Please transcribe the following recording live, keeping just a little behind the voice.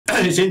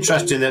it's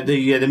interesting that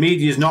the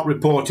media is not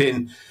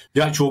reporting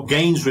the actual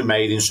gains we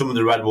made in some of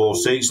the red wall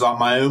seats, like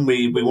my own.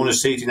 We won a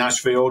seat in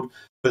Ashfield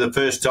for the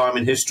first time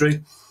in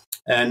history.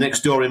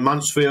 Next door in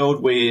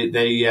Mansfield,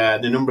 the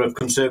number of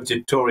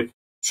the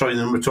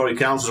number of Tory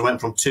councillors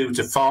went from 2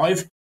 to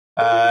 5.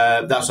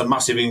 That's a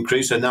massive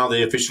increase, and now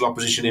the official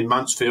opposition in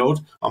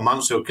Mansfield, on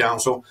Mansfield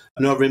Council,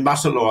 and over in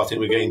Bassetlaw, I think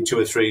we're getting 2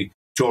 or 3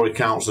 Tory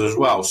councillors as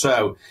well.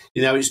 So,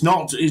 it's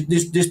not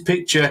this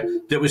picture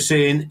that we're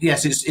seeing.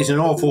 Yes, it's an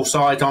awful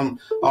sight on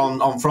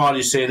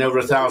Friday, seeing over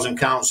 1,000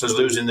 councillors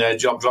losing their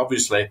jobs,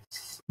 obviously.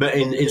 But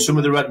in some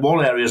of the red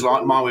wall areas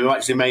like mine, we've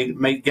actually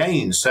made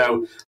gains.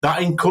 So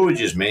that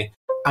encourages me.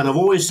 And I've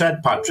always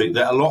said, Patrick,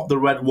 that a lot of the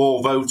red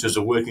wall voters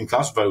are working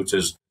class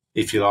voters,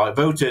 if you like,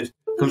 voted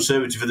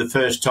Conservative for the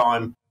first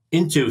time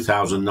in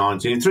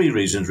 2019. 3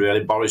 reasons,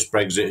 really: Boris,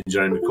 Brexit and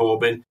Jeremy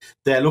Corbyn.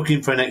 They're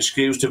looking for an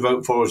excuse to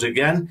vote for us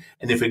again.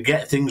 And if we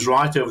get things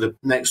right over the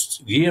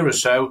next year or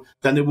so,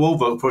 then they will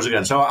vote for us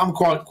again. So I'm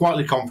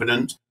quietly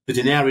confident that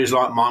in areas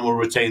like mine, we'll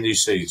retain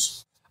these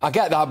seats. I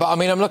get that, but I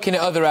mean, I'm looking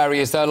at other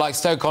areas, though, like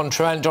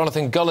Stoke-on-Trent,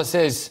 Jonathan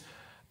Gullis's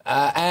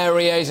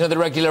area. He's another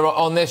regular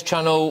on this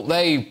channel.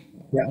 They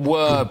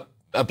were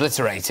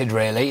obliterated,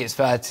 really, it's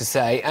fair to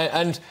say.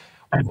 And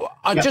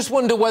I just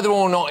wonder whether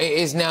or not it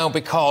is now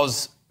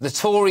because the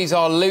Tories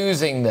are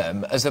losing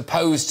them as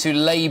opposed to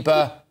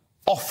Labour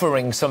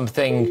offering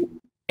something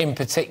in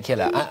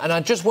particular. And I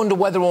just wonder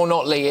whether or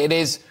not, Lee, it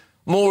is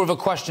more of a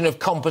question of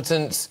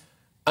competence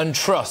and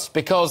trust,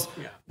 because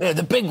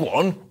the big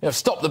one,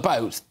 stop the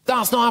boats,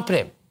 that's not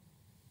happening.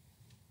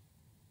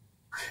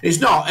 It's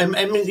not.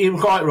 I mean, you're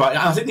quite right.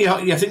 I think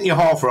you're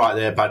half right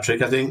there,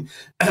 Patrick. I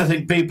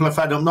think people are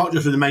fed up, not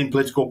just with the main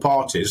political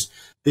parties.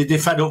 They're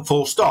fed up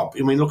full stop.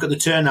 I mean, look at the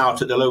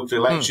turnout at the local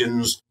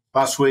elections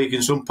last week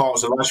in some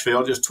parts of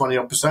Ashfield, just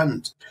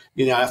 20-odd%.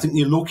 I think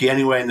you're lucky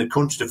anywhere in the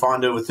country to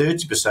find over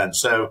 30%.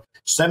 So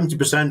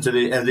 70%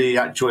 of the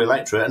actual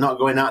electorate are not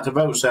going out to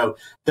vote. So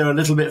they're a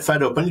little bit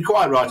fed up. And you're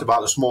quite right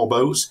about the small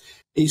votes.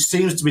 It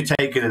seems to be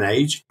taking an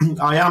age.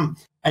 I am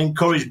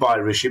encouraged by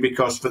Rishi,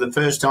 because for the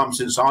first time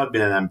since I've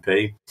been an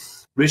MP,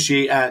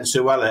 Rishi and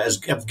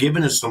Suella have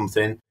given us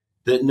something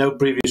that no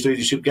previous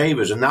leadership gave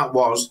us, and that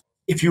was,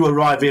 if you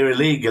arrive here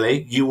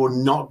illegally, you will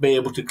not be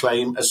able to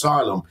claim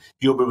asylum.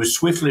 You'll be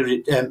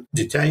swiftly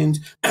detained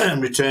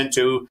and returned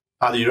to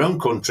either your own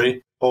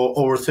country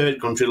or a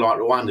third country like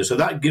Rwanda. So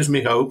that gives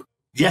me hope.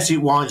 Yes,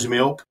 it winds me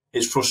up.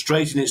 It's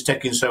frustrating it's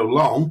taking so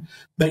long.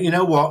 But you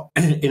know what?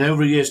 In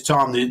over a year's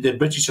time, the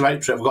British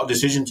electorate have got a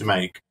decision to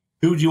make.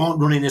 Who do you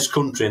want running this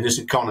country and this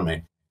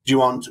economy? Do you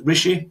want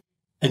Rishi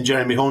and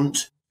Jeremy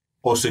Hunt,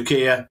 or Sir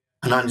Keir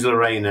and Angela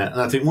Rayner? And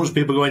I think once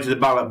people go into the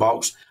ballot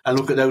box and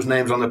look at those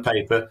names on the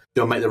paper,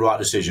 they'll make the right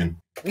decision.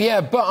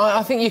 Yeah, but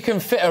I think you can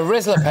fit a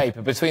Rizzler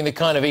paper between the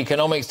kind of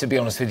economics, to be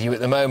honest with you, at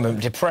the moment,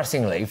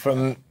 depressingly,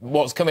 from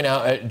what's coming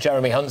out at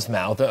Jeremy Hunt's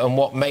mouth and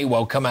what may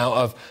well come out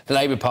of the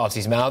Labour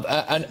Party's mouth.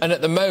 And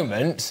at the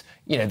moment,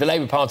 the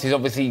Labour Party's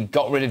obviously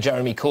got rid of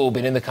Jeremy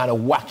Corbyn in the kind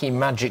of wacky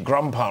magic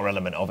grandpa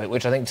element of it,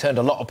 which I think turned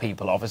a lot of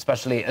people off,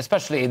 especially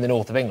in the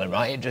north of England,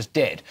 right? It just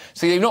did.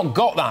 So you've not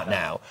got that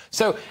now.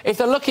 So if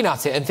they're looking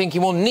at it and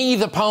thinking, well,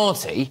 neither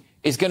party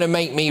is going to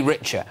make me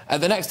richer.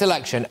 At the next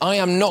election, I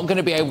am not going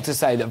to be able to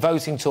say that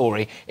voting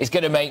Tory is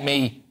going to make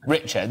me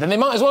richer. Then they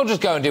might as well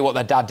just go and do what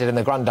their dad did and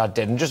their granddad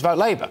did and just vote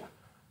Labour.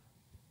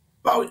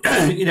 Well,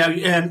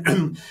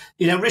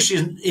 Rishi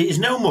is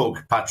no mug,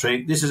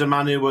 Patrick. This is a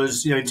man who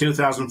was, in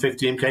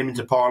 2015 came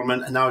into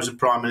Parliament and now is a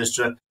Prime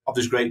Minister of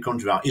this great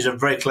country. He's a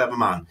very clever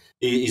man.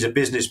 He's a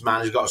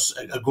businessman. He's got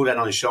a good head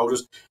on his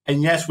shoulders.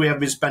 And yes, we have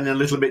been spending a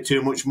little bit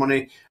too much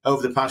money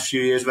over the past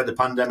few years. We've had the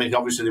pandemic,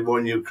 obviously the war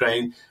in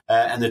Ukraine,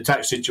 and the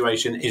tax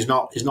situation is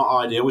not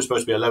ideal. We're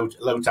supposed to be a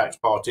low tax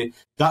party.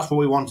 That's what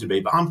we want to be.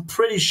 But I'm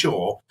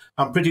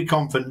pretty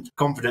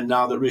confident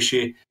now that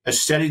Rishi has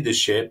steadied the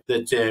ship,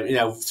 that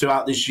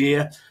throughout this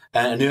year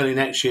and early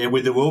next year,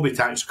 there will be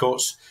tax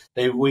cuts.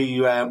 We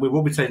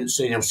will be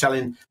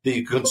selling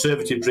the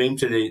Conservative dream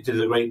to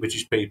the great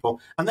British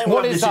people. And then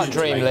what is that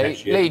dream, Lee?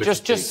 Lee,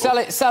 just sell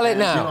it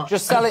now.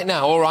 Just sell it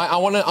now. All right. I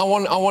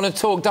want to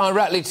talk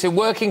directly to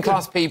working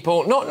class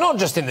people, not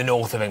just in the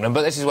north of England,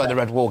 but this is where the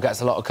Red Wall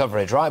gets a lot of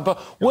coverage, right?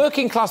 But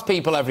working class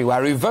people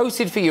everywhere who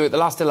voted for you at the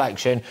last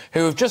election,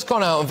 who have just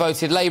gone out and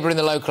voted Labour in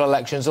the local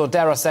elections, or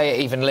dare I say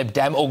it, even Lib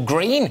Dem or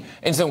Green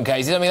in some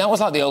cases. I mean, that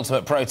was like the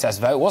ultimate protest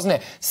vote, wasn't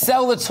it?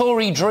 Sell the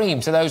Tory dream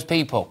to those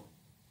people.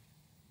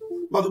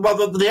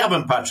 Well, they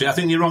haven't, Patrick. I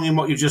think you're wrong in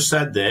what you just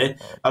said there.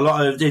 A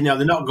lot of, they're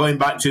not going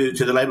back to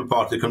the Labour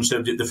Party, the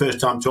Conservative, the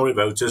first-time Tory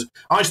voters.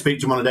 I speak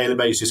to them on a daily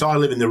basis. I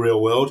live in the real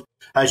world,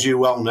 as you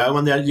well know.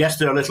 And they're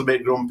a little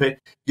bit grumpy.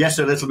 Yes,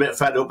 they're a little bit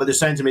fed up. But they're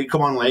saying to me,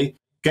 come on, Lee,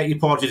 get your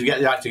party to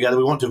get the act together.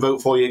 We want to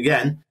vote for you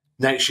again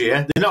next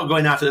year. They're not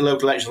going out to the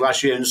local election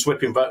last year and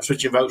switching votes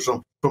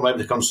from Labour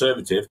to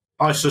Conservative.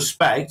 I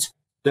suspect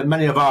that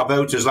many of our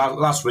voters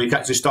last week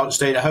actually started to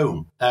stay at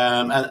home.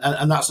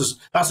 And that's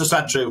a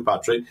sad truth,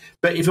 Patrick.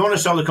 But if you want to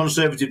sell the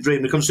Conservative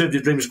dream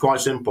is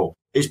quite simple.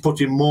 it's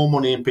putting more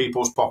money in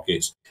people's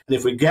pockets. And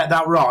if we get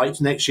that right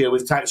next year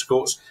with tax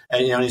cuts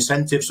and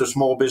incentives for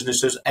small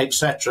businesses,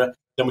 etc.,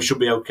 then we should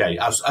be okay.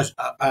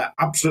 I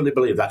absolutely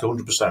believe that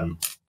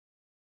 100%.